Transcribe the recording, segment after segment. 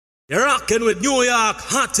You're rocking with New York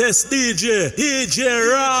hottest DJ, DJ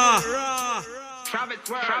Raw.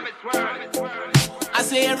 I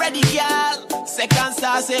say ready, girl. Second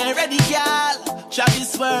star say ready, girl.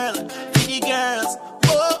 Travis World, for the girls.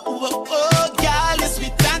 Oh, oh, oh, girl, you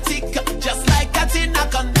sweet and thick, just like that in a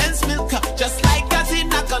condensed milk, just like that in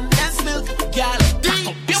a condensed milk, girl.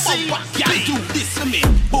 Girl, do this for me.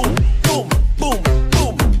 Boom, boom, boom,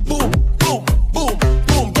 boom, boom, boom, boom,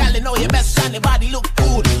 boom. Girl, you know your best and your body look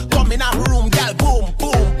good. Come in our room, girl. Boom,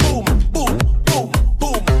 boom, boom, boom, boom,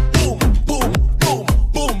 boom, boom, boom, boom,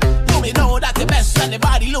 boom, boom. You know that your best and your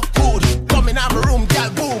body look good. Come in our room, girl.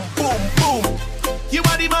 Boom, boom, boom. You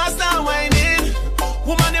are the master whining.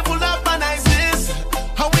 Woman, you full up and niceness.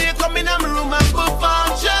 How when you come in my room and perform,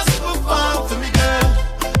 just perform for me, girl.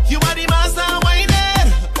 You are the master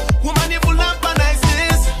whining. Woman, you full up and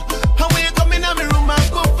niceness. How when you come in my room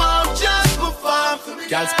and perform, just perform for me,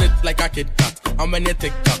 girl. Girl split like a Kit Kat, and when you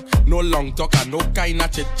tick tock, no long talk and no kind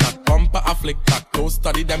of chit chat. Bumper a flick back, don't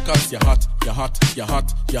study them 'cause you're hot, you're hot, you're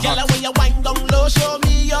hot, you're hot. Girl, when you wind down low, show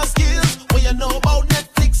me your skills. When you know about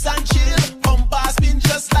Netflix and chill, bumper spin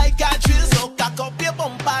just like a drill. So cock up your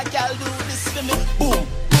bumper, girl, do this for me. Boom,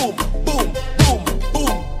 boom, boom, boom,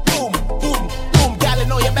 boom, boom, boom, boom. Girl, you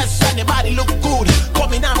know your best and your body look good.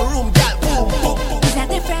 Come in my room, girl, boom, boom, boom. It's a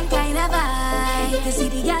different kind of vibe. You see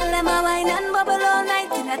the girl, them a wine and bubble all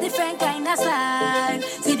night in a different kind of style.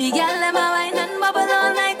 See the girl, them a wine and bubble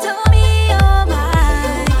all night to me, oh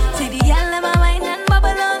my. See the girl, them a wine and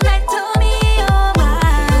bubble all night to me, oh my.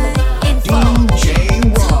 In DJ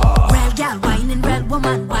Raw. Real girl whining, real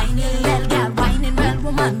woman whining. Real girl whining, real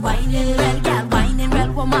woman whining. Real girl whining,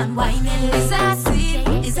 real woman whining. It's a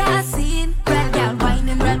scene, it's a scene. Real girl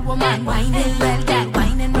whining, real woman whining. Real girl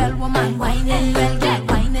whining, real woman whining. Real girl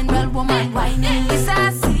whining, real woman whining. It's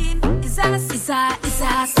a scene, it's a snack.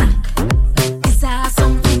 It's a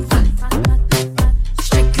something fun.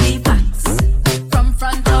 Strictly facts. From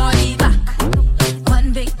front or the back.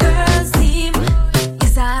 One big girl's team.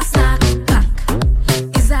 It's a snack pack.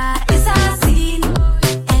 It's a scene.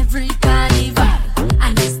 Every carnival.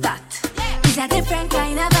 And it's that. It's a different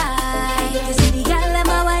kind of vibe. You see the girl, them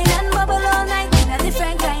a wine and bubble all night in a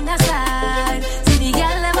different kind of style. See the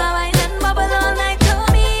girl, them a wine and bubble all night to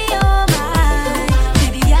me, oh my. See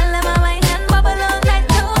the girl, them a wine and bubble all night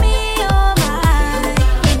to me, oh my.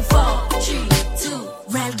 In 4, 3, 2.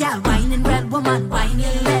 Real girl whining, real woman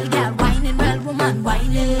whining. Real girl whining, real woman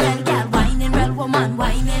whining. Real girl whining, real woman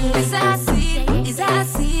whining. It's a scene, it's a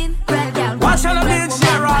scene. Real girl Watch out, whining, bitch,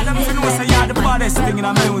 yeah, right. Them fi know say you're the baddest thing in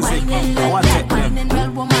the music. I want it, them.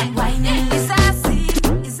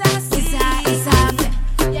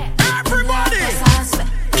 Everybody,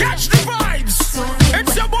 catch the vibes.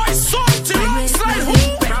 It's your boy Salty alongside who?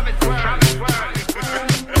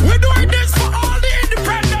 We're doing this for all the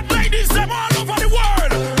independent ladies them all over the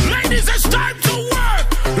world. Ladies, it's time to work.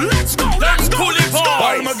 Let's go, let's go, let's go.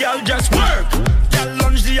 All my girl just work. Girl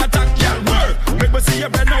lunge the attack, girl work. Make me see you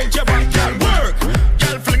bend out your back, girl work.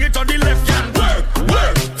 Girl fling it on the left, girl work,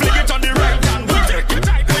 work. Fling it on the right, girl work.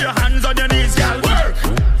 Put your hands on your knees, girl work.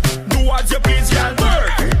 Do what you please, girl work.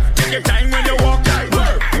 Take your time when you walk, girl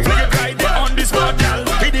work. Fling it right there on the spot, girl.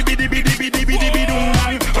 Bidi bidi bidi bidi bidi bidi dum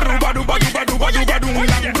dum. Ruba duba duba duba duba dum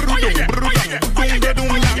dum. Brudum brudum dung de dum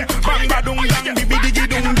dum. Bang ba dum dum. Bidi bidi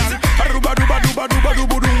dum dum. Ruba duba duba duba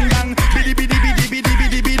duba dum dum. Bidi bidi bidi bidi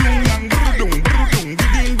bidi bidi dum dum. Brudum brudum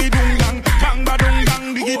bidi bidi dum dum. Bang ba dum dum.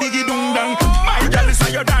 Bidi bidi dum dum. My girl, it's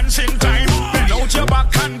your dancing time. Bend out your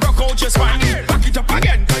back and rock out your spine. Back it up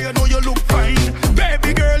again, 'cause you know you look fine.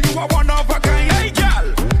 Baby girl, you are one of a kind. Hey girl,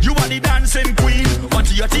 you are the dancing queen. What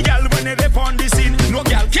you the girl when they dip on the scene? No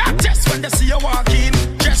girl can't test when they see you walk in.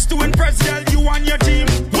 Just to impress, girl, you and your team.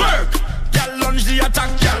 Work, girl, lunge the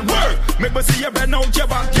attack, girl, work. Make me see you bend out your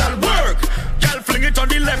back, girl, work. Girl, fling it on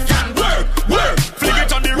the left, girl, work, work. Fling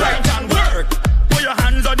it on the right, girl, work. Put your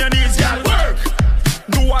hands on your knees, girl, work.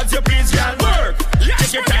 Do as you please, girl, work.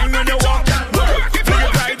 Take your time when you walk, girl, work. Fling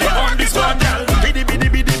it right there on the spot, girl. Bidi bidi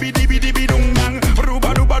bidi bidi bidi bidi dung dang.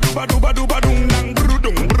 Ruba duba duba duba duba dung dang.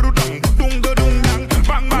 Brudung brudung dung da dung dang.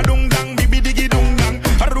 Bang ba dung dang. Bibi digi dung dang.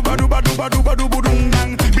 Ruba duba duba duba duba dung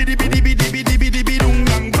dang. Bidi bidi bidi bidi bidi bidi dung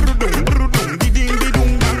dang. Brudung brudung digi digi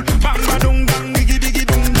dung dang. Bang ba dung dang. Digi digi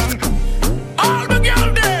dung dang. All the girl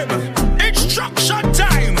them, instruction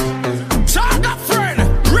time. Tag a friend,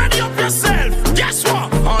 ready up yourself. Guess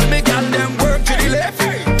what? All the girl them work to the left.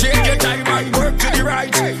 Take your time and work to the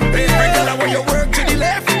right. Every girl when you work to the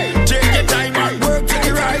left. Take your time and work to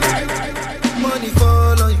the right. Money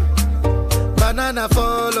fall on you, banana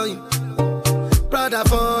fall on you, Prada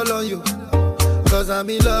fall on you, 'cause I'm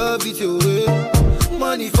in love with you.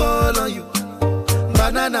 Money fall on you,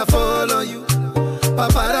 banana fall on you,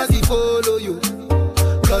 paparazzi follow you,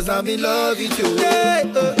 cause I'm in love with you. Yeah,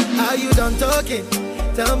 are you done talking?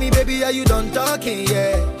 Tell me, baby, are you done talking?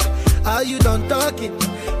 Yeah. Are you done talking?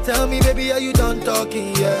 Tell me, baby, are you done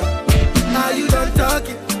talking? Yeah. Are you done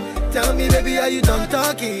talking? Tell me, baby, are you done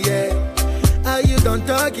talking? Yeah. Are you done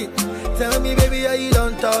talking? Tell me, baby, are you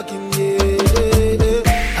done talking? Yeah.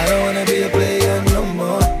 I don't wanna be a player no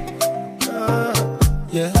more.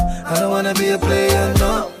 Yeah. I don't wanna be a player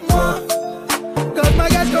no more. Cause my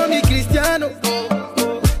guys call me Cristiano,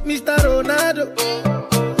 Mr. Ronaldo,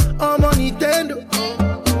 I'm on Nintendo.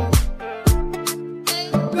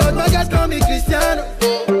 Cause my guys call me Cristiano,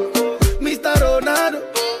 Mr. Ronaldo,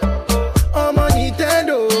 I'm on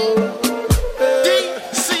Nintendo.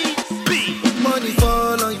 DCB. Money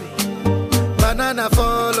fall on you, banana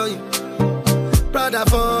fall on you, Prada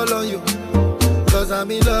fall on you, cause I'm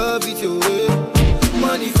in love with you.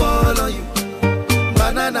 Money fall on you,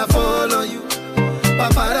 banana fall on you,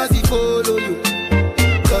 paparazzi follow you,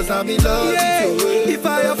 cause I'm in love with you. If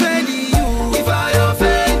I offend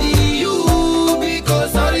you,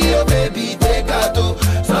 because sorry, oh baby, take out.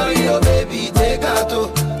 Sorry, oh baby, take out.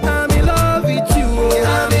 I'm in love with you,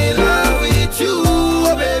 I'm in love with you,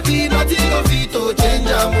 oh baby, nothing of it to change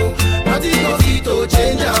amo, nothing of it to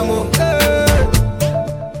change amo.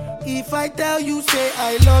 If I tell you, say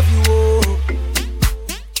I love you, oh,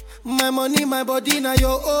 my money, my body, now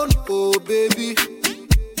your own, oh baby.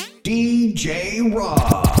 DJ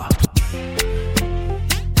Raw.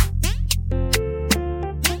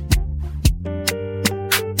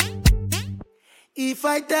 If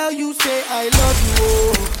I tell you, say I love you,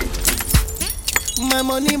 oh, my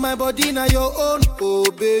money, my body, now your own, oh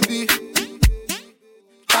baby.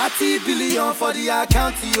 30 billion for the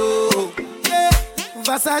account, yo. Yeah.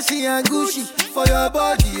 Versace and Gucci for your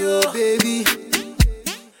body, oh baby.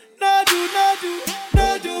 No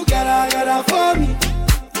do, gotta for me.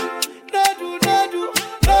 No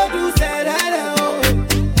do, say that, oh.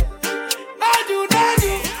 No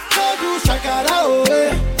do, shakara, oh.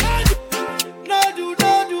 No do,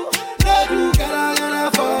 gotta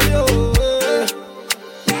for you.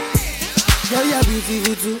 Girl, you're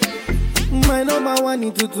beautiful too. My number one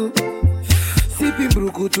in tutu. Sipping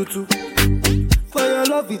bruku tutu. For your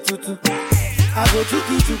love it tutu. I go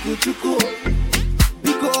chuku.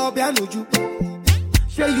 Biko obianuju.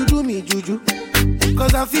 Say you do me juju.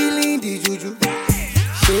 Cause I'm feeling the juju.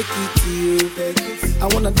 Shake it to you. Take it. I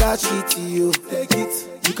wanna dash it to you. Take it.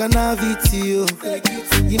 You can have it to you. Take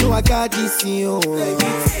it. You know I got this in you. Take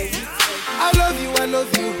it. I love you. I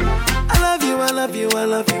love you.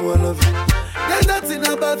 There's nothing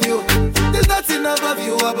above you. There's nothing above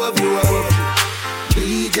you.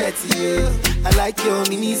 Bridget, you. I like your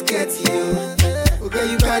mini skirt, you. Okay,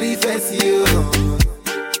 you carry fancy, you.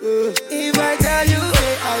 If I tell you,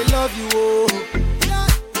 hey, I love you, oh.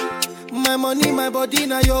 My money, my body,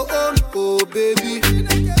 now your own, oh baby.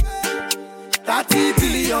 30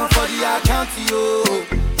 billion for the account, yo.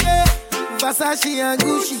 Versace and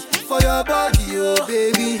Gucci for your body, oh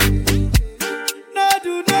baby. No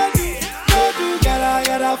do,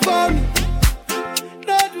 gotta for me.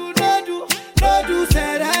 No do,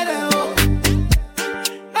 say that, oh.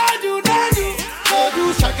 No do,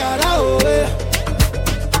 shakara, oh.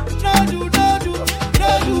 No do, gotta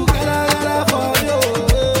for you.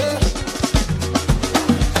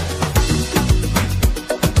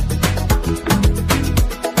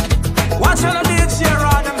 Watch on the DJ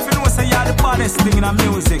Raw, them fi know say you're the baddest thing in the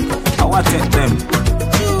music. I want to take them.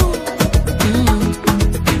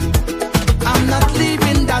 I'm not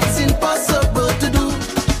leaving, that's impossible to do.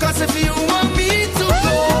 Cause if you want me to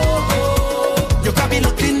go, you can be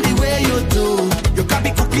looking the way you do. You can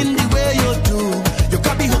be cooking the way you do. You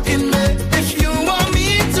can be hooking me. If you want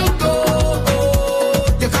me to go,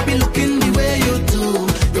 you can be looking the way you do.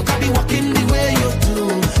 You can be walking the way you do.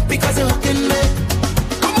 Because you're hooking me.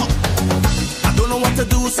 Come on. I don't know what to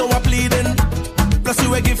do, so I'm pleading. Plus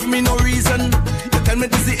you ain't give me no reason. Tell me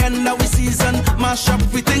this the end of the season. Mash up,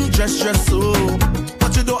 we think dress so.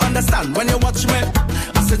 But you don't understand when you watch me.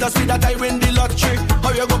 I said just see that I win the lottery.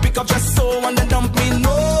 How you go pick up dress so and then dump me?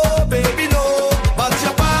 No, baby, no. But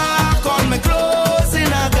your back on me clothes in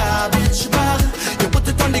a garbage bag. You put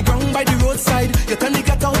it on the ground by the roadside. You tell me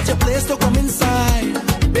get out your place to come inside.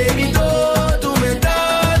 Baby, don't do me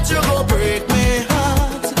that. You go break my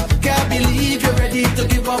heart. Can't believe you're ready to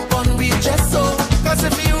give up on me just so. Cause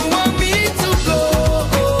if you want me to go,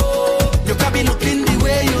 you can be looking the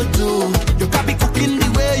way you do. You can be cooking the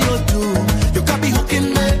way you do. You can be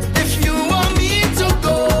hooking me. If you want me to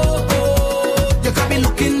go, you can be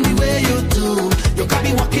looking the way you do.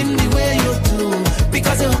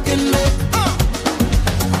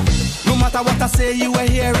 matter what I say, you were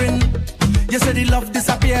hearing. You said the love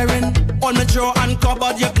disappearing. On the drawer and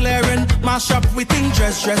cupboard you're clearing. Mash up within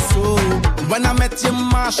dress, so when I met you,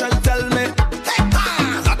 Marshall tell me, hey,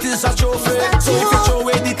 that is a trophy. So if you throw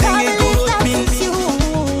away the thing, it don't hurt me.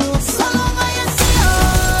 So long as you see, oh,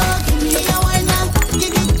 give me a wine now.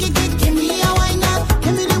 Give me a wine now.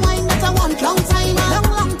 Give me the wine that I want. Long time,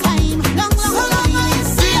 long time. So long as you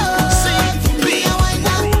see, oh, give me a wine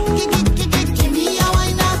now. Give me a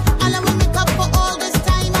wine now. And I will make up for all this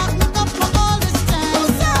time. Make up for all this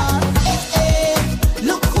time. Hey,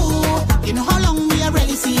 look who, you know how long we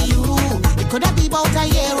already see you. It could have been about a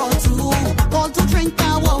year or two. Call to drink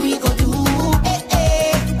now, what we go do?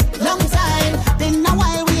 Hey, long time. Then a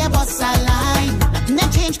while we have us a line. Nothing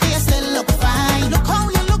that change, but you still look fine. Look how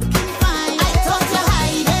you looking fine. I thought you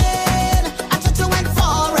hiding. I thought you went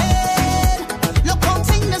foreign. Look how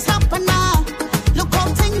things happen now. Look how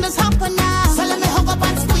things happen now. So let me hug up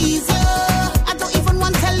and squeeze you. I don't even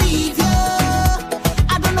want to leave you.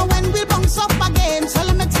 I don't know when we'll bounce up again. So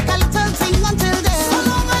let me take a little thing until then. So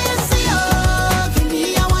long as you see you. Give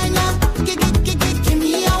me a wine now. Give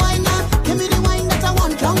me a wine now. Give me the wine that I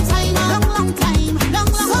want. Long time, long time.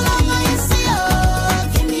 So long as you see you.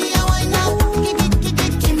 Give me a wine now. Give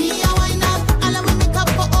me a wine now. And I will make up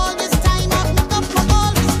for all this time. Make up for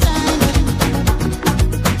all this time.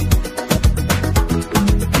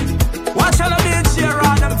 Watch all of the cheer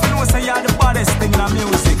on them for know say you're the baddest thing in the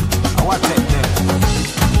music. I watch it there.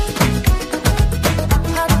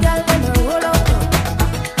 Hot girl when you roll out,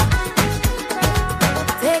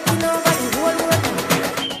 taking over the whole world.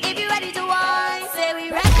 If you ready to wine, say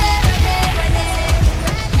we ready.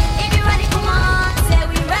 If you ready, come on, say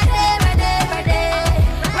we ready. We ready.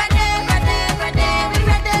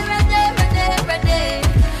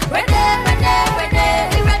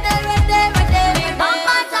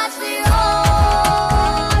 Mama touch the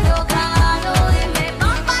road, oh God, oh, me.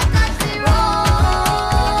 Mama touch the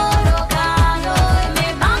road, oh God, oh, me.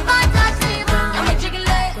 Mama touch the road. I'm a jiggle it,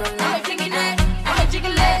 I'm a jiggle it, I'm a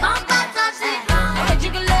jiggle it. Mama touch it, I'm a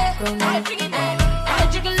jiggle it, I'm a jiggle it, I'm a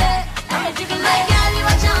jiggle it, I'm a jiggle it. My girl, you a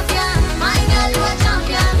champion. My girl, you a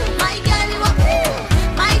champion. My girl, you a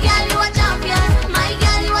my girl, you a champion. My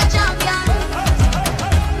girl, you a champion.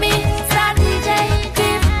 Mr. DJ,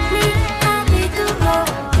 give me a little more.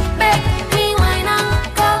 Make me wine and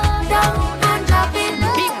go down and drop it.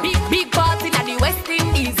 Big party in the West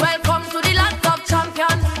Indies. Welcome to the land of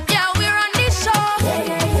champion. Yeah, we're on this show.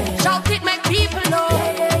 Shout it, make people know.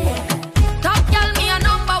 Top girl, me a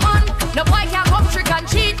number one. No boy can come trick and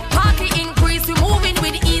cheat. Party increase, we moving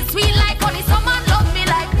with ease. Sweet like honey, someone love me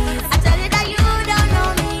like this. I tell you that you don't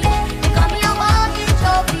know me. You call me a walking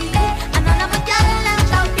trophy. And none of a girl I'm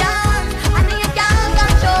champion. I know you can't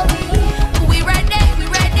show me. We ready, we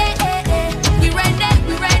ready, we ready,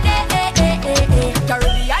 we ready,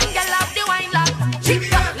 Caribbean girl have the wine like chick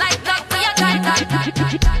like that. We a tight.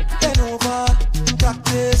 Bend over,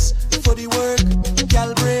 practice for the work,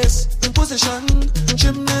 gal brace, position,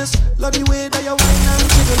 gymnast, love the way that you whine and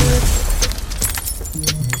jiggle it.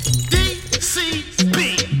 DCB.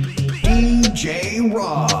 DJ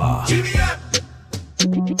Raw. Bend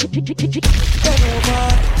over,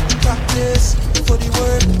 practice for the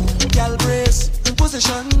work, gal brace,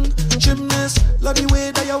 position, gymnast, love the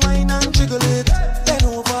way that you whine and jiggle it. Bend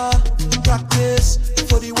over, practice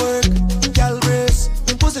for the work, gal brace,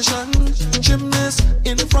 position, gymnast,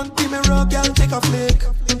 in front the mirror, gal take a flick.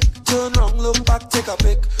 Turn round, look back, take a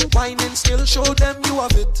pic. Whining skill, show them you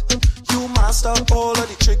have it. You master all of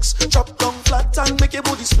the tricks. Drop down flat and make your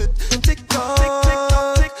booty split. Tick tock,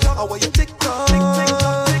 how are you tick tock?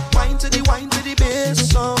 Wine to the bass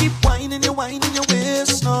song. Keep whining your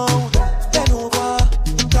waist now. Bend over,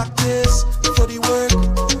 practice for the work,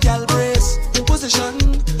 gal brace, position,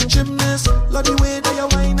 gymnast, love the way that you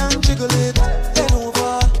whine and jiggle it. Bend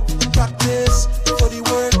over, practice for the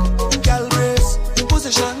work, gal brace,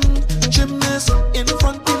 position, gymnast, in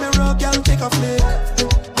front the mirror, gal take a flick.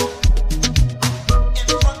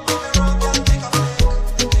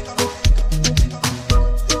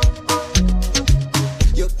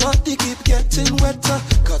 Your body keep getting wetter,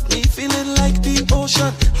 got me feeling like the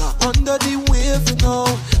ocean. Under the wave now,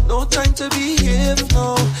 no time to behave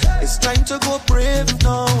now. It's time to go brave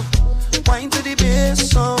now. Wine to the bass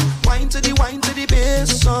song, wine to the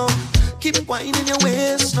bass song. Keep whining your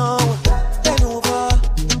waist now. Bend over,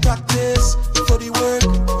 practice for the work,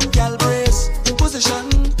 gal brace, position,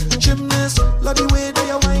 gymnast, love the way that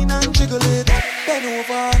you whine and jiggle it. Bend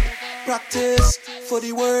over, practice for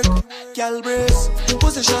the work, gal brace,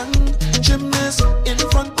 position, gymnast, in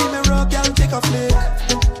front the mirror, gal take a flick.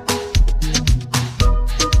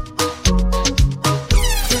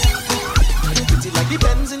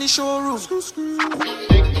 the showroom.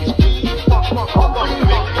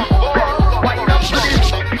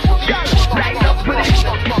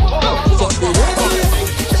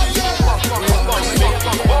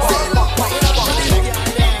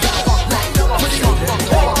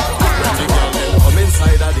 Come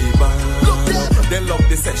inside of the bar, they love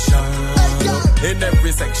the session. In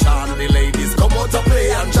every section, the ladies come out to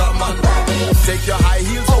play and jam and take your high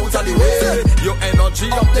heels out of the way. Your energy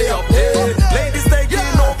up there. Ladies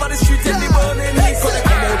taking over the street in the burning heat, so they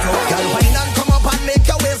come out. Girl, wine and come up and make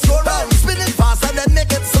your waist slow down. Spin it fast and then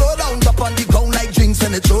make it slow down. Up on the ground like drinks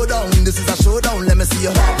when it throw down. This is a showdown, let me see you.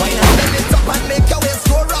 Wine and bend it up and make your waist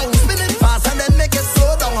go round. Spin it fast and then make it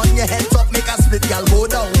slow down. On your head top, make a split, girl, go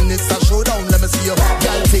down. It's a showdown, let me see you.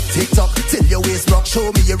 Girl, tick tock till your waist rock.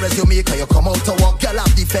 Show me your resume, cause you come out to walk. Girl,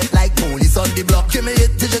 have the fed like police on the block. Give me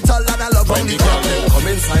it digital and I love when the girl them come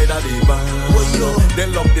inside of the bar. They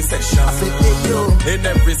love the session. In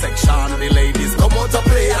every section, the ladies come out to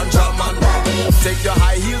play and jam and take your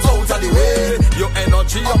high heels out of the way. Your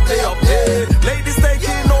energy up there. Ladies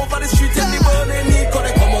taking over the street in the burning heat, cause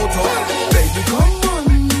they come out to baby, come on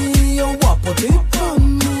me, you want put it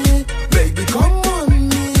on me. Baby, come on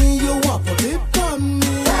me, you want put it on me.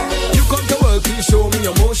 You come to work, you show me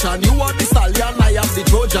your motion. You are the stallion, I have the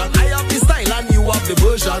Trojan. I have the style and you have the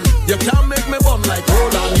version. You can't make me bun like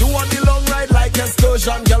Roland. You want the long ride like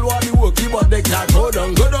explosion. Girl want the worky but they can't go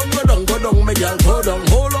down. Go down, my girl, go down.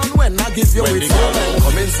 Hold on when I give you it.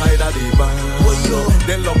 Come inside of the bar.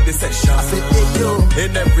 They love the session.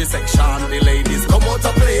 In every section, the ladies come out to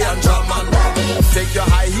play and jam and take your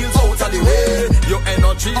high heels out of the way. Your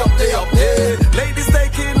energy up there. Ladies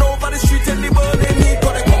taking over the street in the burning heat,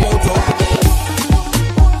 cause they come out to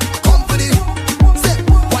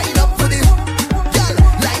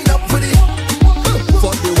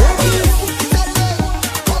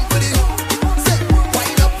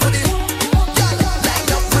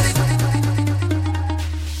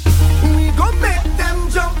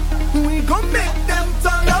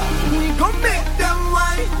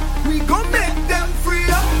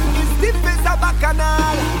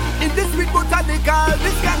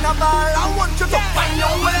this carnival, I want you to find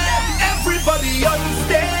your way. Everybody on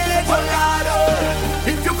stage, oh God, oh.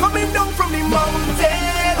 If you're coming down from the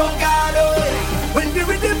mountain, oh God, oh. When the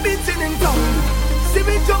rhythm beating in town, see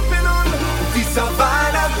me jumping on the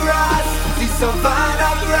savannah grass, the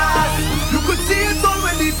savannah grass. You could see it all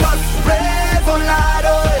when the dust spreads, oh Lord,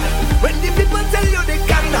 oh. When the people tell you they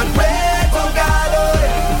cannot wait, oh God,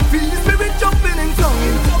 oh. Feel the spirit jumping in town.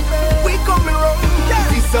 We coming round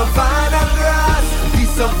the savannah grass, the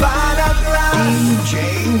savannah grass. DJ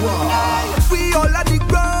Raw. We all on the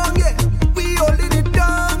ground, yeah. We all in it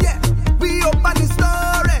down, yeah. We up on the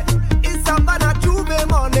story. It's Savannah Juve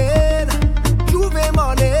morning.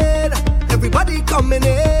 Everybody coming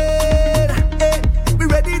in, hey. We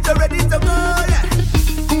ready to go, yeah.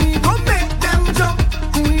 We gon' make them jump.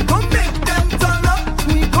 We gon' make them turn up.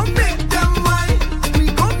 We gon' make them wine. We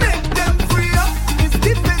gon' make them free up. It's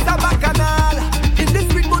the face of Bacchanal. In this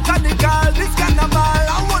big botanical, this carnival,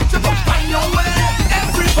 I want you to find your way.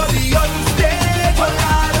 Everybody on stage, oh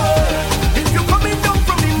God, oh. If you're coming down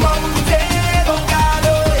from the mountain, oh God,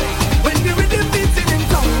 oh. When the rhythm beating in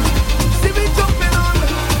town, see me jumping on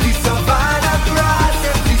the savannah grass,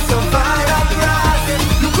 the savannah grass.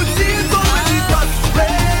 You could see it all when the dust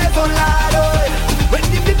spreads, oh Lord, oh. When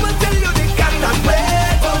the people tell you they cannot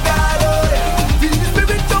wait, oh God, oh. Feel the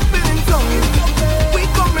spirit jumping in town. We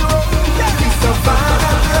coming round the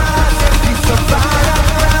savannah grass, the savannah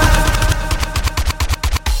grass.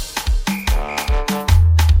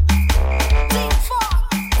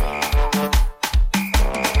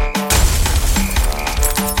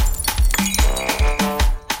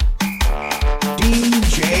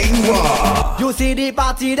 DJ Raw. You see the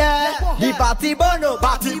party there, the party bono,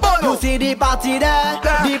 party bono. You see the party there,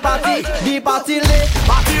 the party lit, the party lit,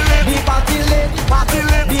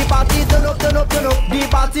 the party turn up, the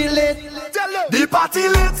party lit, The party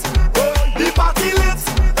lit, the party lit,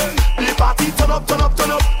 the party turn up,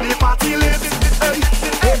 the party lit.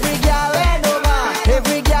 every girl and over,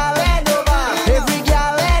 every girl and over, every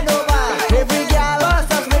girl and over, every girl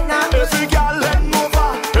wants us right now. Every girl and over,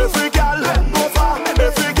 every girl and over,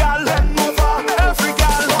 every girl and over, every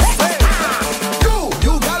girl.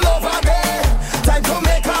 You got love again. Time to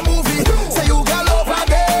make a movie. Say you got love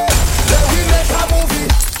again. Then we make a movie.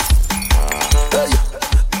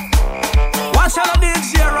 Watch out,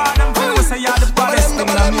 DJ Raw.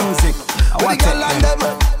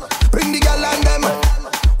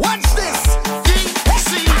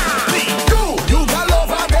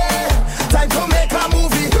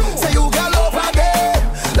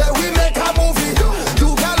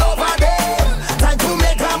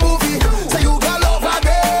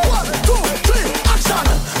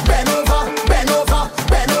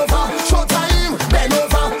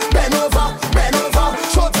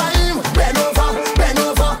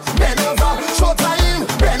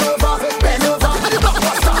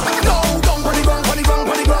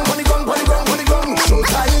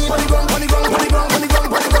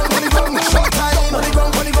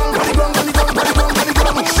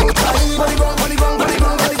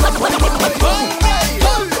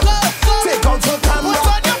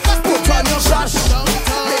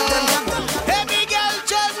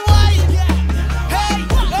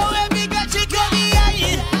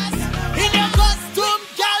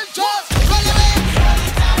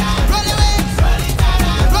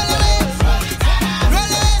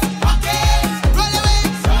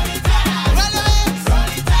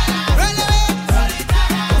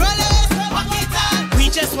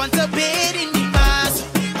 want to bathe in the mass.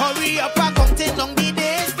 Hurry up and counting down the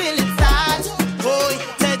days till it starts. Boy,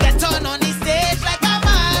 to get on the stage like a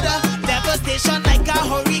mother. Devastation like a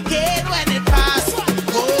hurricane when it passes.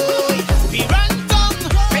 Boy, we run down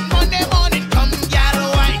when Monday morning come, girl,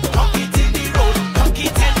 wine. Cock it in the road, cock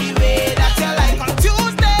it anyway that you like. On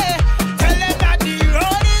Tuesday, tell them that the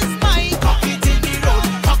road is mine. Cock it in the road,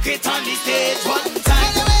 cock it on the stage one time.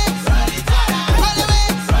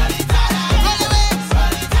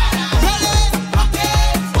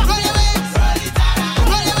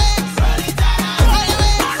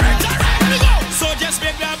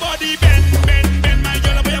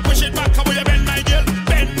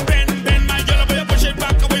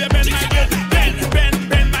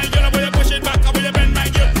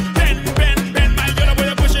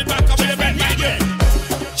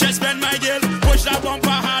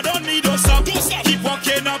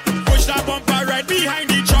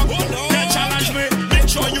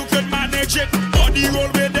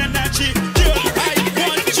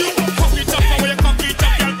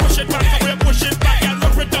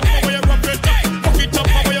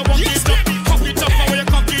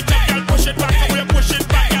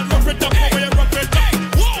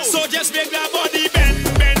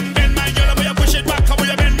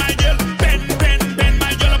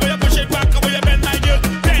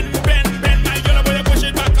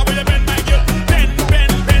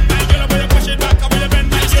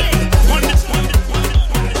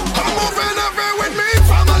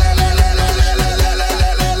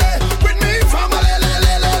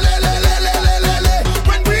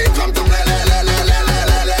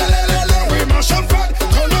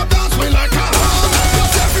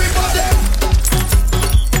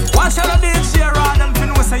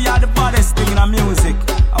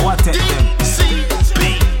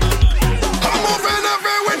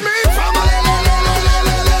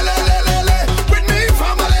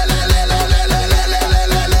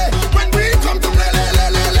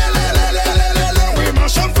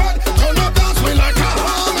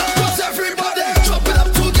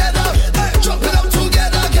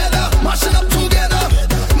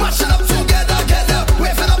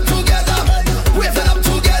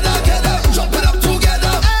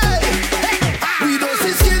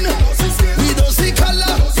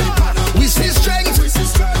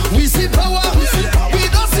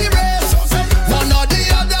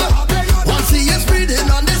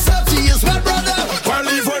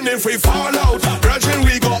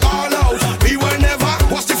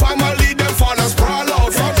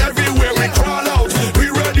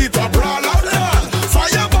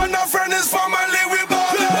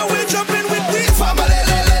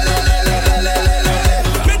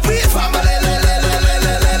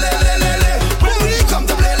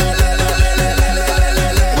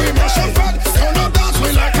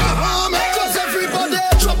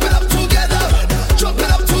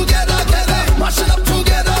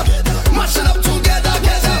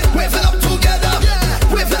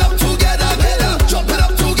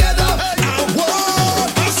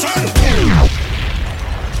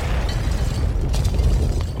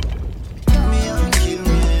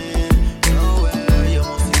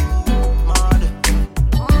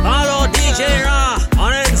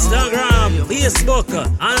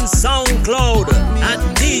 and SoundCloud at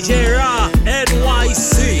DJ Ra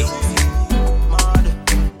NYC.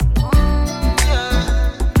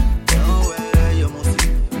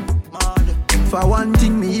 For one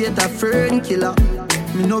thing, me hate a fern killer.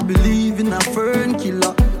 Me no believe in a fern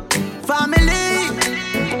killer. Family,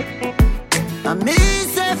 and me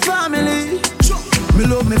say family. Me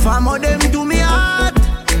love me family, them to me heart.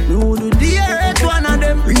 Me would do hate one of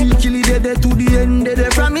them. Real kill it dead to the end,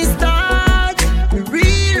 dead from me start. Me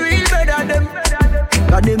real better them.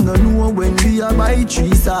 Cause them no know when we a buy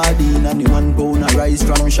 3 sardines and the 1 pound of rice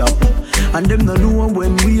from shop. And them no know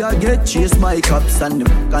when we a get chased by cops and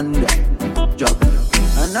them can drop.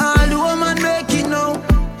 And all the woman make it now.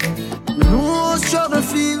 Me know how struggle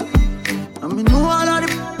feel. And me know all of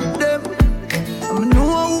them. And me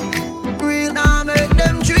know who real now make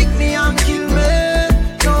them trick me and kill me.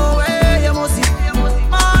 No way, you must see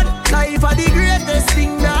mad. Life are the greatest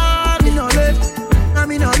thing that me no left. And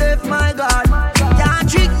me no left, my God. Can't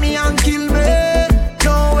trick me and kill me.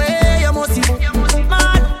 No way, you must see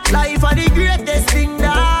mad. Life are the greatest thing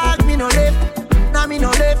that me no left. And me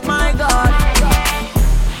no left, my God.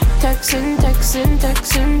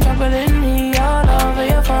 Texting, juggling me all over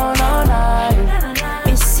your phone all night.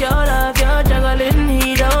 It's your love, you're juggling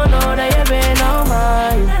me, don't know that you've been on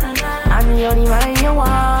mine. I'm the only man you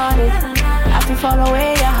wanted. I can follow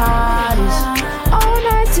where your heart is. All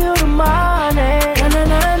night till the morning. Na na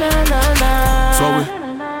na na na na. So we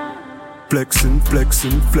flexing,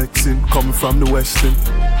 flexing, flexing, coming from the western.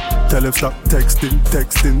 Tell him stop texting,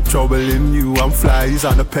 texting, troubling you. I'm fly, he's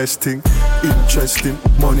on a pesting. Interesting,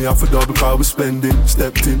 money off a double car we're spending.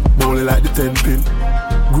 Stepped in, bowling like the 10 pin.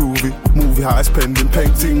 Groovy, movie high spending.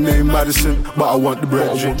 Painting name Madison, but I want the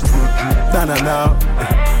bread. Na.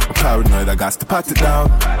 I'm paranoid, I got to pat it down.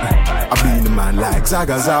 I been the man like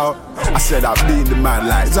Zaga's out. I said I been the man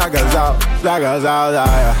like Zaga's out. Zaga's out,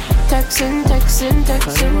 yeah. Texting,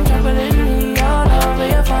 juggling me all over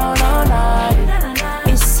your phone all night.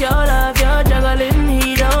 It's your love, you're juggling.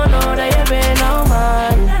 He don't know that you've been on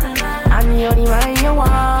mine. I'm the only man you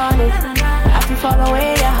wanted. I feel fall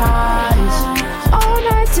away your highs all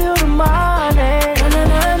night till the morning.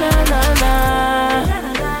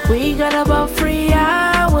 Na. We got about 3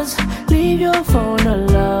 hours. Leave your phone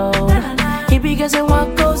alone. Keep it guessing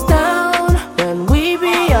what goes down when we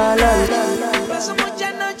be all alone. Paso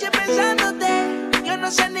muchas noches pensándote. Yo no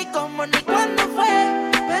sé ni cómo ni cuándo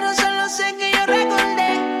fue, pero solo sé que yo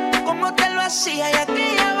recordé cómo te lo hacía y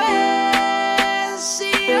aquella vez.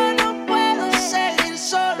 Si yo no puedo seguir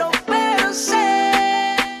solo, pero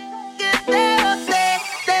sé que te boté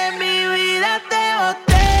de mi vida, te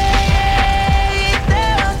boté. Y te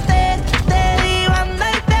boté, te di banda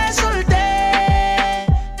y te solté.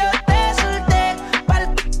 Yo te solté, pa'l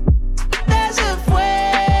te se fue.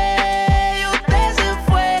 Y usted se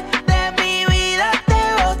fue de mi vida, te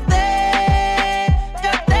boté.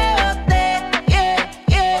 Yo te boté,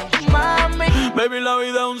 yeah, mami. Baby, la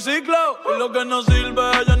vida es un ciclo y lo que no sirve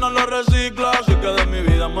ella no lo recicla. Así que de mi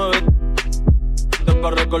vida me vete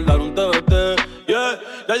para recordar un TBT. Yeah,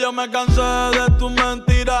 ya yo me cansé de tus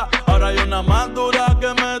mentiras. Ahora hay una más dura que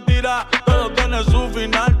me tira. Todo tiene su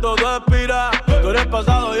final, todo expira. Tú eres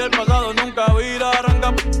pasado y el pasado nunca vira.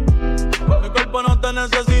 Arranca, mi cuerpo no te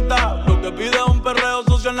necesita. Lo que pide es un perreo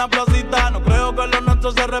sucio en la placita. No creo que lo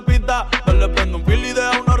nuestro se repita. Yo le prendo un fil y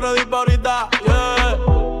deja uno ready pa' ahorita. Yeah.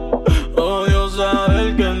 Odio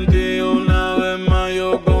saber que en ti una vez más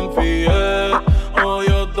yo confié.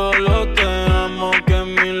 Odio todo lo te amo que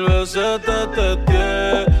 1000 veces te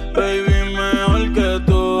testé. Baby, mejor que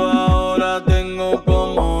tú ahora tengo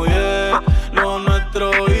como 10. Lo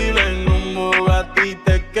nuestro vive en un Bugatti,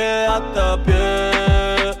 te quedaste a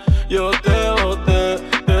pie. Yo te boté,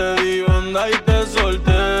 te di banda y te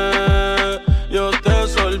solté. Yo te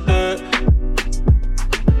solté.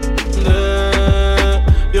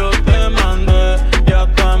 Yo te mandé y a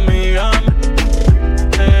tu amiga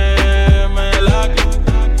me la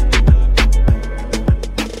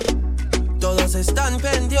Todos están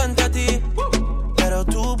pendientes a ti, pero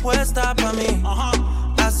tú puesta pa' mí,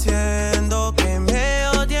 haciendo que me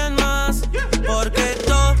odien más, porque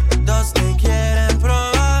todos te quieren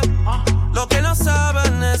probar. Lo que no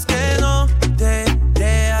saben es que no te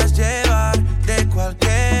dejas llevar de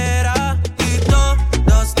cualquiera, y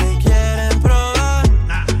todos te quieren probar.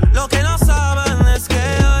 Lo que no saben es que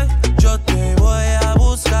hoy yo te voy a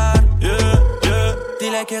buscar.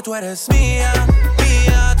 Dile que tú eres mía,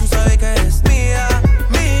 mía, tú sabes que eres mía,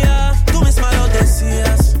 mía. Tú misma lo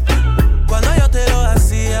decías cuando yo te lo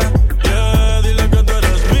hacía. Dile que tú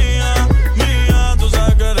eres mía, mía, tú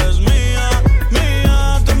sabes que eres mía,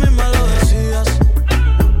 mía. Tú misma lo decías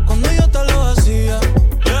cuando yo te lo hacía.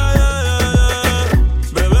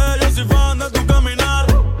 Bebé, yo soy fan de tu caminar.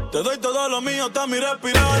 Te doy todo lo mío hasta mi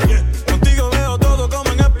respirar. Contigo veo todo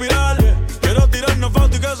como en espiral. Quiero tirarnos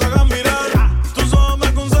fotos y que se hagan mirar. Tus ojos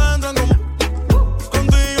me concentran como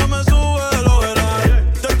contigo me sube el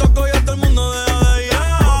overall. Te toco y hasta el mundo deja de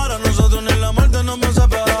llegar. A nosotros ni la muerte nos va a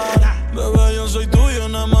separar. Bebé, yo soy tuyo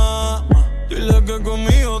nada más. Dile que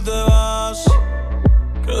conmigo te vas.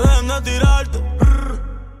 Que dejen de tirarte.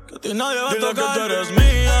 Que a ti nadie va a tocar. Dile que tú eres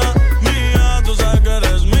mía, mía. Tú sabes que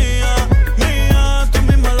eres mía, mía. Tú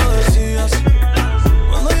misma lo decías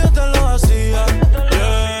cuando yo te lo hacía.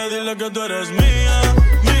 Dile que tú eres mía,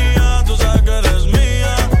 mía. Tú sabes que eres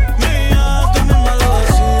mía, mía. Tú misma lo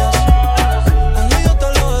decías cuando yo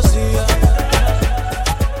te lo decía.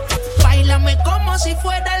 Báilame como si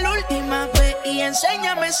fuera la última vez y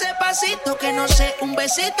enséñame ese pasito que no sé, un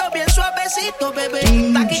besito bien suavecito, bebé.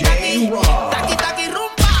 Taqui, taqui, taqui, taqui,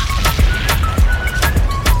 rumba.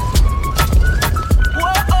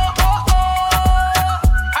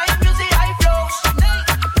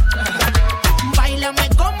 Báilame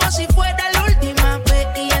como si fuera la última vez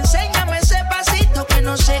y enséñame ese pasito que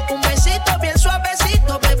no sé, un besito bien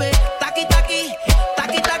suavecito, bebé. Taqui, taqui,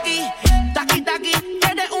 taqui, taqui, taqui, taqui.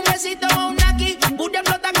 ¿Quieres un besito o un aquí? Booty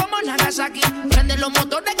explota como Nagasaki. Prende los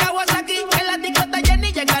motores Kawasaki. En la discota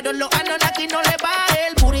Jenny llegaron los Anunnaki. No le baje,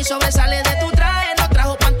 el booty sobresale de tu traje. No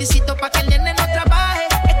trajo panticito pa' que el nene no trabaje.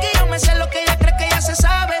 Es que yo me sé lo que ella cree que ya se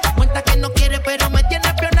sabe. Cuenta que no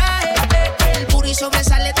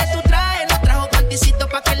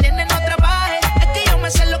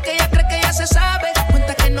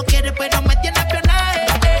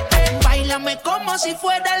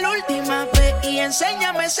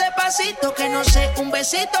enséñame ese pasito, que no sé, un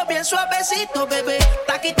besito bien suavecito, bebé.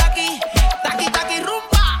 Taqui, taqui, taqui, taqui,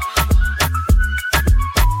 rumba.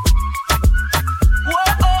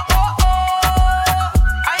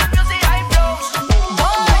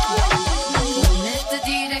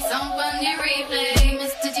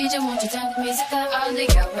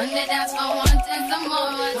 Run the dance for one and some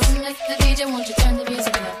more. Mr. DJ, won't you turn the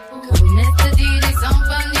music up? Come, Mr. DJ, some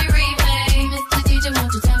fun the replay. Mr. DJ,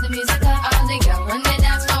 won't you turn the music up? All the girls run the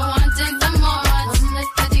dance for one and some more.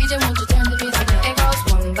 Mr. DJ, won't you turn the music up? It goes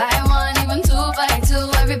one by one, even two by two.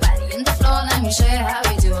 Everybody in the floor, let me show you how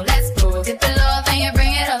we do. Let's go. Dip it low, then you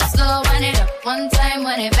bring it up slow. Wind it up one time,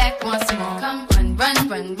 wind it back once more. Come run, run,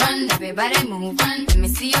 run, run. Everybody move, run. Let me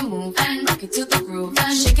see you move and rock it to the groove.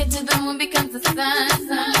 And shake it to the moon because the sun.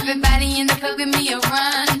 Everybody in the club, give me a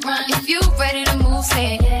run, run. If you ready to move,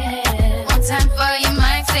 say yeah. One time for your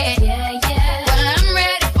mind, say yeah, yeah. Well, I'm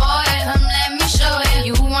ready for it. Come, let me show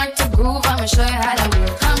you. You want to groove, I'ma show you how to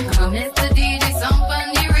move. Come, come, Mr. DJ, some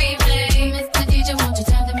fun the replay. Mr. DJ, won't you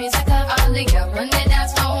turn the music up? All the girls run the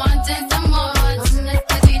dance for one and some more.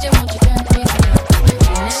 Mr. DJ, won't you turn the music up?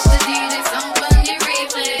 Mr. DJ, some fun the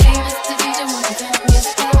replay. Mr. DJ, won't you turn the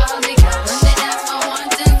music up? All the girls run the dance for one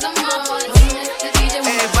and some more. Mr. DJ,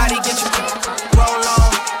 everybody get your roll on.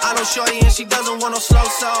 I know shorty and she doesn't want no slow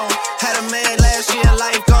song. Had a man last year,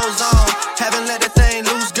 life goes on. Haven't let the thing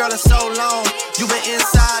loose, girl, in so long. You been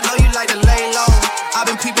inside, know you like to lay low. I've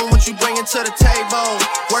been peeping what you bringing to the table.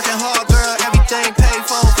 Working hard, girl, everything paid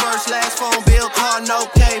for. First, last phone bill, car, no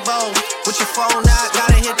cable. With your phone out,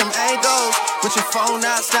 gotta hit them angles. With your phone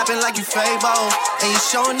out, snapping like you Fable. And you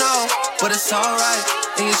showing off, but it's alright.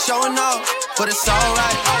 And you showing off, but it's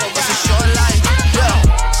alright. It's a short life, yeah.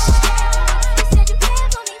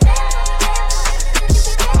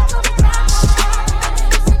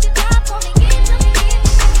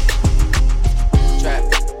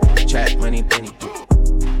 Trap money, penny.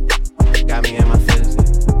 Got me in my feelings.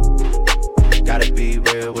 Gotta be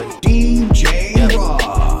real with it. DJ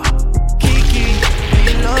Raw. Kiki, do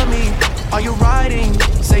you love me? Are you riding?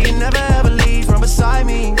 Say you never ever leave from beside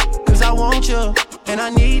me. Cause I want you, and I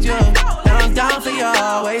need you. And I'm down for you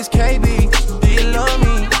always, KB. Do you love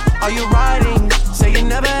me? Are you riding? Say you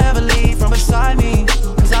never ever leave from beside me.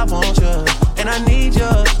 Cause I want you, and I need you.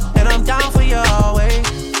 And I'm down for you always.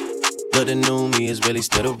 But the new me is really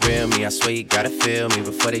still the real me. I swear you gotta feel me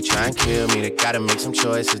before they try and kill me. They gotta make some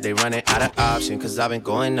choices, they running out of options. Cause I've been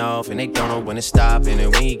going off and they don't know when to stop.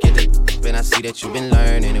 And when you get to and I see that you've been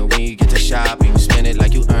learning. And when you get to shopping, you spend it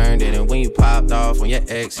like you earned it. And when you popped off on your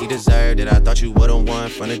ex, he deserved it. I thought you would've won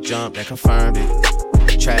from the jump, that confirmed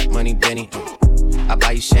it. Trap money, Benny. I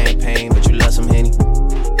buy you champagne, but you love some Henny.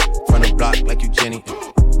 From the block like you Jenny.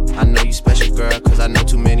 I know you special, girl, cause I know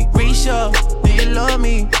too many. Risha, do you love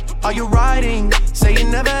me? Are you riding? Say you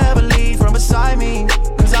never ever leave from beside me.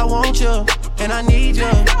 Cause I want you, and I need you.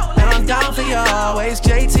 And I'm down for you always,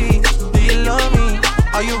 JT. Do you love me?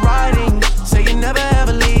 Are you riding? Say you never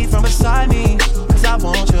ever leave from beside me. Cause I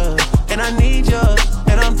want you, and I need you.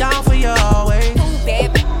 And I'm down for you always. Ooh,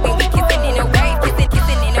 baby, when we kissing in a way,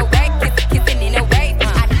 kissing in a way, kissing in a way.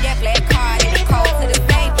 I do that black card and it's cold to the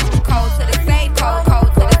safe, cold to the safe, cold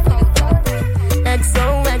to the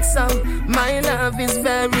XOXO, my love is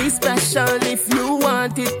very special. If you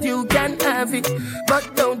want it, you can have it.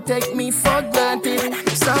 But don't take me for granted.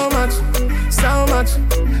 So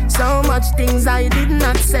much things I did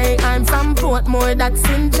not say. I'm from Portmore, that's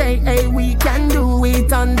in JA. We can do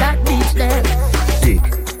it on that beach there. Tick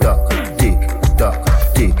tock, tick tock,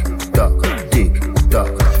 tick tock, tick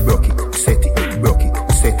tock. Broke it, set it, broke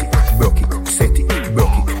it, set it, broke it, set it,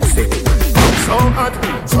 broke it, set it. So hot,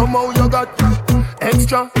 somehow you got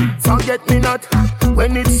extra, forget me not.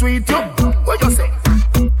 When it's sweet, you, what you say?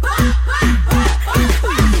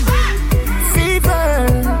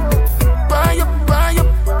 Fever, buy up.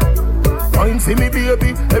 Wine for me,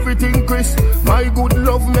 baby, everything crisp. My good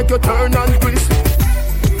love make you turn and crisp.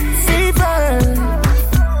 Fever,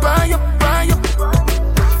 buy up.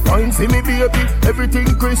 Wine for me, baby,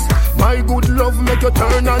 everything crisp. My good love make you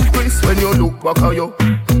turn and crisp. When you look back at you,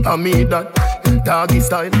 I mean that. Doggy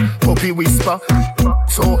style, puppy whisper.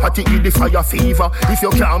 So hot it in the fire fever. If you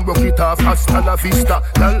can't broke it off, hasta la vista.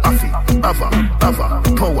 Lal afi, ava,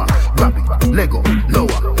 power, grab it, Lego,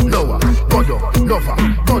 lower, godo, lover,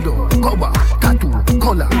 godo, cover, tattoo,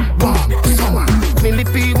 color, warm, summer.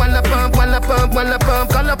 Millipede, walla pump, color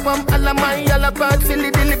pump, alla my, alla pump,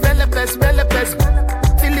 silly dilly, bella pest,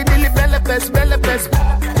 silly dilly, bella pest.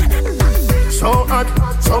 So hot,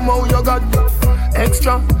 somehow you got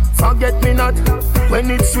extra, forget me not.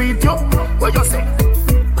 When it's sweet, yo, what you say?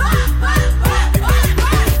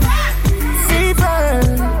 Fever,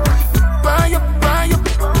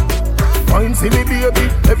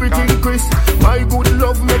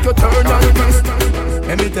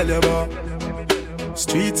 tell you about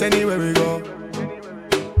streets anywhere we go.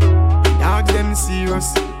 Dog them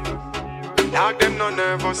serious, dog them no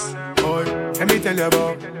nervous. Boy, let me tell you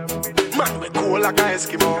about man we cool like a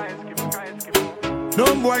Eskimo.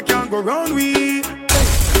 No boy can go round we.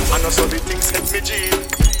 I know so the things hit me G.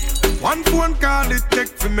 One phone call it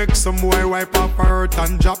take to make some boy wipe up her hurt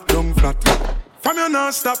and drop down flat. From you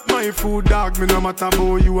not stop my food, dog. Me no matter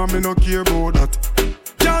about you and me no care about that.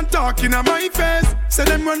 Can't talk in my face. Say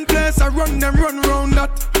them run place, I run them run round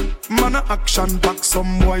that. Man a action pack,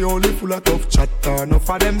 some boy only full of tough chatter. Enough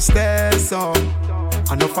of them stairs up,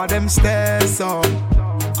 enough of them stairs up,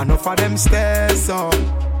 enough of them stairs up.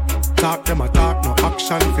 Talk them a talk, no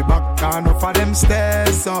action fi back. Enough of them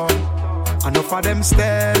stairs up, enough of them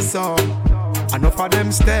stairs up, enough of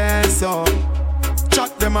them stairs up.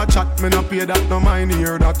 Chat them a chat, me no pay that, no mind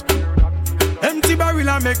hear that. Empty barrel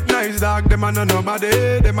a make nice dog, them a no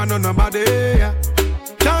nobody, them a no nobody. Yeah.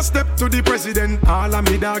 Can't step to the president, all of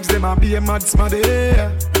me dogs, them a be a mad smaddy.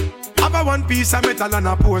 Yeah. Have a one piece of metal and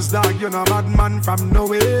a post dog, you no bad man from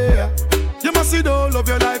nowhere. You must see the whole of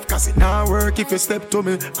your life, cause it not work if you step to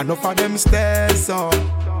me. Enough of them stairs up,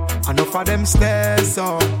 enough of them stairs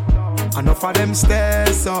up, enough of them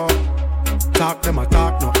stairs up. Talk them a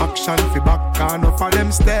talk, no action fi back. Enough of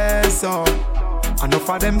them stairs up, enough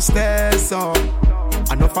of them stairs up,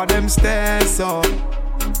 enough of them stairs up.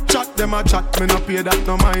 Chat them a chat, me no pay that,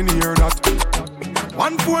 no mind hear that.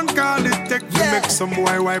 One phone call it take to make some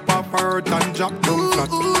boy wipe up her hurt and drop down flat.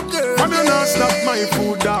 From you not stop my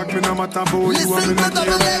food, dog, me no matter about you and me no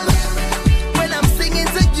care. When I'm singing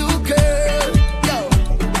to you, girl, yo,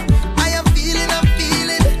 I am feeling,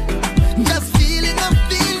 just feeling, I'm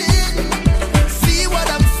feeling. See what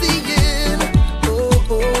I'm seeing,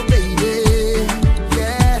 oh baby,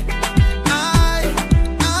 yeah.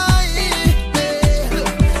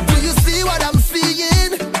 Do you see what I'm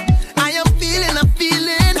seeing? I am feeling, I'm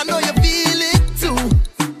feeling. I know you feel it too,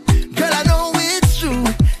 girl. I know it's true,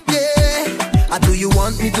 yeah. Do you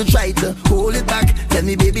want me to try to hold it back? Tell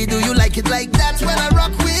me, baby, do you like it like that when I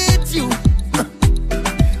rock with you?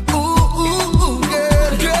 Ooh,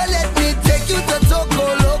 girl. Girl, let me take you to Toco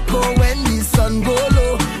Loco when the sun go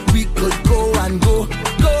low. We could go and go,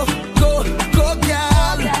 girl.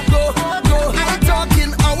 Go. I'm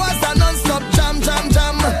talking hours and non-stop jam.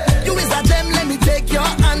 You is a gem, let me take your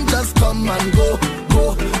hand, just come and go,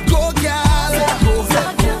 girl. Go.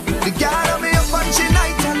 The girl on me up and she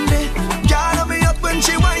night and day. Girl on me up when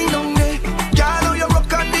she wind on me. Girl on you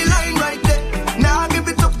rock on the line right there. Now give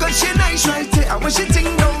it up cause she nice right there. And when she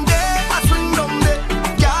ting down there, I swing down there.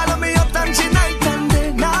 Girl on me up and she night and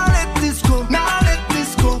day. Now let this go, now let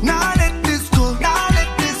this go, now let this go, now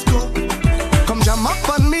let this go. Come jam up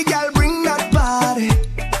on me, girl, bring that body.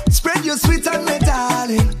 Spread your sweet on me,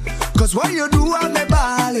 darling. Cause what you do on me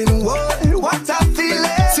balling, what I feel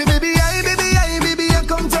it. Say baby, I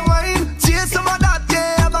come to wine. Chase some of that,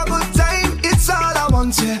 yeah, have a good time. It's all I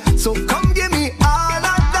want, yeah. So come give me all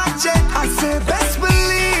of that, yeah. I say best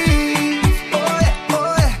believe, oh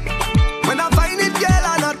yeah. When I find it, girl,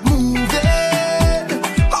 I'm not moving.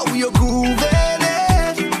 How you grooving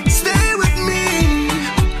it? Stay with me,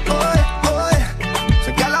 oh yeah. So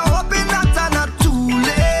girl, I'm hoping that I'm not too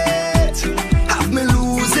late. Have me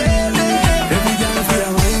losing it. Every girl feel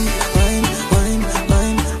a wine,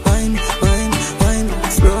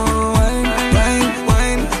 slow wine.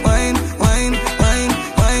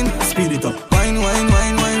 Speed it up.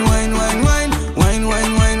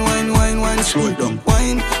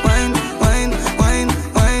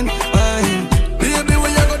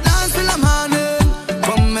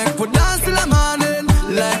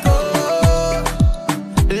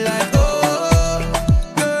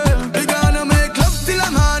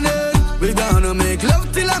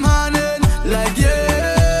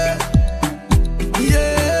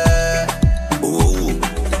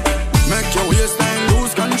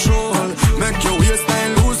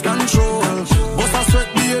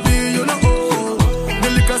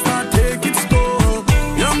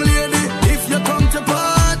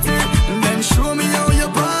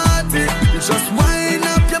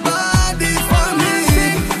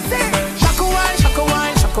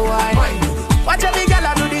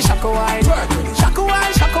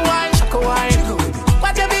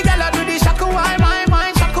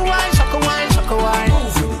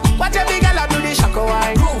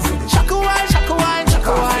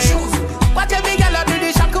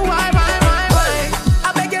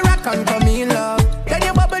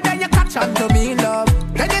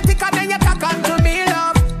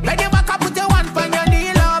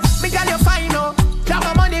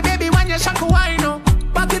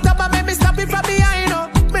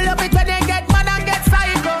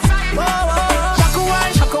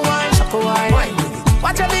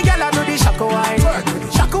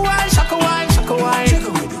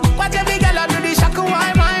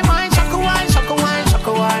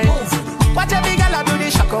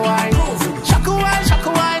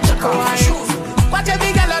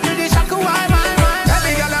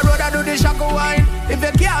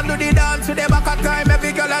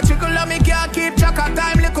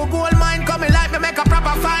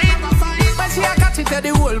 the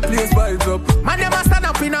whole place vibes up. Man, they must stand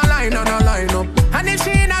up in a line and a line up. And if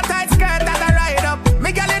she in a tight skirt, that I ride up.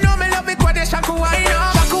 Me girl, you know me love it when they shaku wine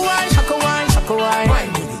up. Shaku wine, shaku wine, shaku wine.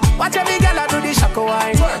 Watch every girl I do the shaku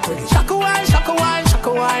wine. Shaku wine, shaku wine,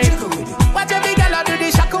 shaku wine. Watch every girl I do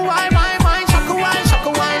the shaku wine, my mind. Shaku wine,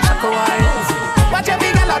 shaku wine, shaku wine. Watch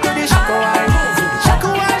every girl I do the shaku wine. Shaku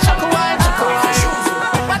wine, shaku wine, shaku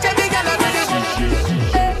wine. Watch every girl I do the.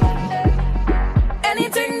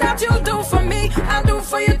 Anything that you do for me, I'll do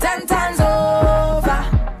for you 10 times over.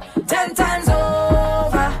 10 times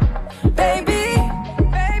over, baby.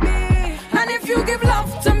 And if you give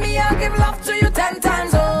love to me, I'll give love to you 10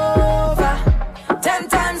 times over. 10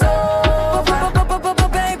 times over,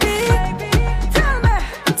 baby.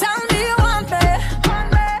 Tell me you want me.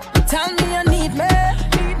 Tell me you need me.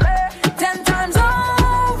 10 times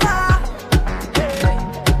over.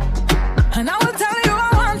 And I will tell you I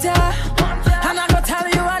want ya. And I will tell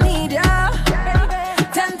you I need ya.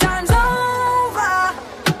 10 times over,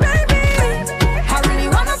 baby. I really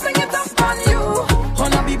wanna sing it up on you.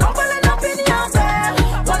 Wanna be bubbling up in your bed.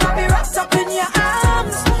 Wanna be wrapped up in your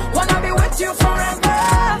arms. Wanna be with you forever.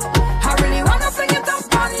 I really wanna sing it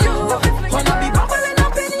up on you. Wanna be bubbling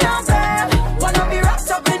up in your bed. Wanna be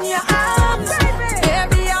wrapped up in your arms.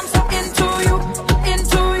 Baby, I'm so into you,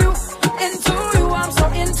 into you, into you. I'm so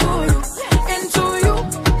into you, into you,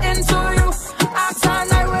 into you. Ask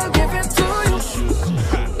and I will give it to you.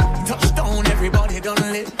 Touchdown, everybody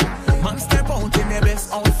done lit. Man step out in their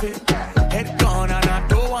best outfit. Head gone and I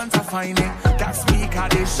don't want to find it. That speaker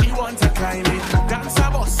there, she want to climb it. Dance a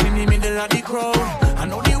bus in the middle of the crowd. I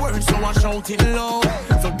know the words, so I shout it loud.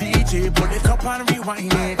 So DJ, put it up and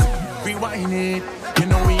rewind it. Rewind it. You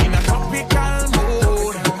know we in a tropical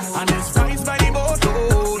mode. And it's vibes by the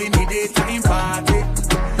boatload. In the daytime party.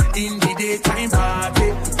 In the daytime party.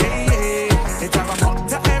 Hey, hey. It have a cut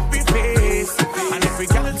to every face. And every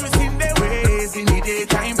girl twisting their ways. In the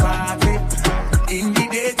daytime party. In the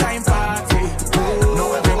daytime party. Oh,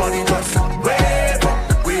 now everybody just wave up.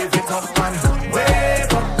 Wave it up and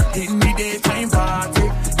wave up. In the daytime party.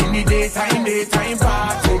 In the daytime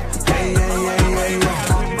party. Hey, hey, hey, hey, hey.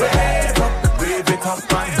 Wave up. Wave it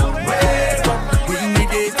up and wave up. In the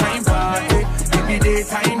daytime party. In the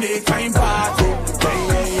daytime party. Hey,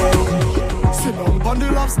 hey, hey. Sit down on the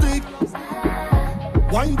love stick.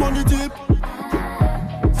 Wine on the tip.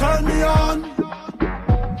 Turn me on.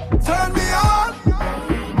 Turn me on.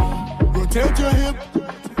 Rotate your hip.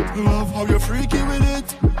 Love how you're freaky with it.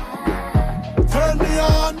 Turn me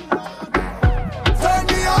on. Turn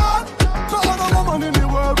me on. No other woman in the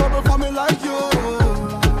world will for me like you.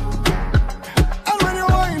 And when you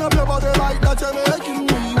wind up your body like that, you're making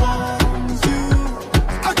me want you.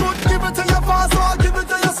 I could give it to you fast, so I'll give it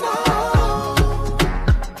to you slow.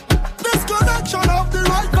 This connection of the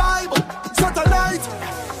right vibe. So tonight,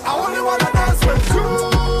 I only wanna dance with you.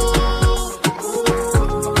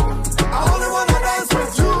 I only wanna dance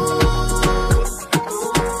with you.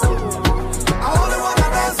 I only wanna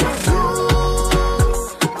dance with you.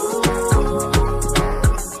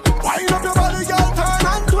 Wind up your body, girl, turn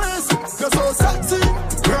and twist. You're so sexy,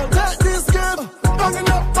 girl, take this game. Down in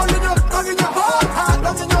your, down in your, down in your heart.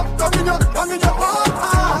 Down in your, down in your, down in your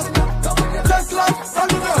heart. Take love, down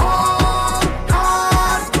in your heart.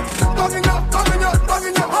 Down in your, down in your, down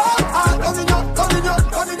in your heart. Down in your, down in your,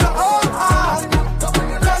 down in your heart.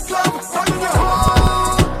 Take love, down in your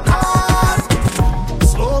heart.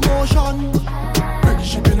 Slow motion, big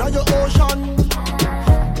ship in your ocean.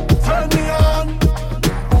 Turn me on,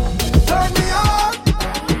 turn me on.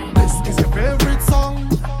 This is your favorite song.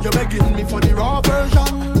 You're begging me for the raw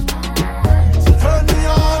version. So turn me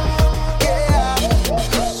on.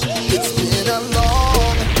 It's been a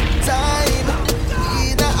long time.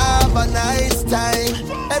 We don't have a nice time.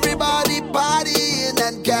 Everybody partying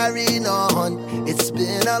and carrying on. It's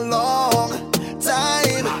been a long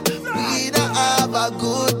time. We don't have a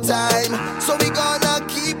good time. So we gonna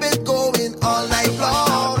keep it going all night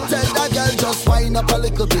long. Tell that girl just wind up a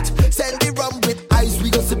little bit. Send the rum with ice, we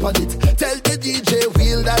go sip on it. Tell the DJ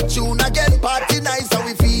wheel that tune again. Party nice and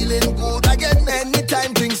we feeling good again.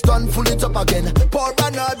 Anytime drinks done, full it up again. Pour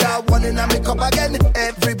another one in a make up again.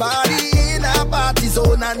 Everybody in a party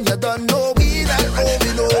zone and you don't know we not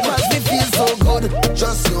going home. Cause we feel so good.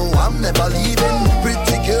 Just know I'm never leaving.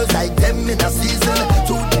 Pretty girls like them in a season.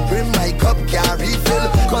 To the brim my cup can't refill.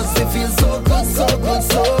 Cause we feel so good, so good,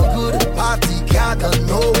 so good. Party can't done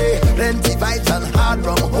no way. Plenty vibes and hard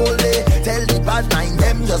rum holy. Tell the bad mind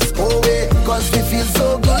them just go away. Cause we feel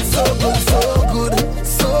so good, so good, so good.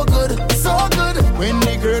 So good, so good. When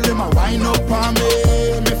the girl in my wine up on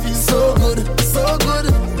me, me feel so good, so good.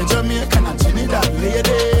 The Jamaican and Trinidad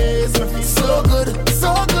ladies, me feel so good,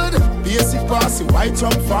 I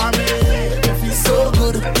jump for me. It feel so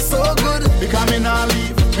good, because me nah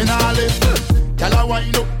leave, me nah live. Girl a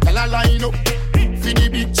wind up, girl a line up. For the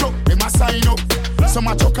big truck, me must sign up. Some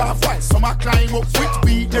a chuck off while some a climb up. With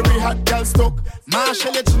beat, every hot girl stuck.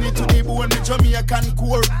 Marshall it me to the bone, me Jamaican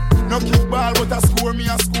core. No kickball, but a score, me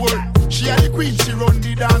a score. She a the queen, she run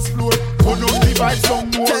the dance floor. Oh no, the vibe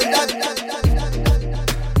some more.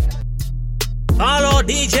 Follow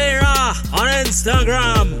DJ Ra on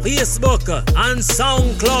Instagram, Facebook, and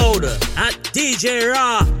SoundCloud at DJ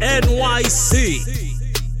Ra NYC.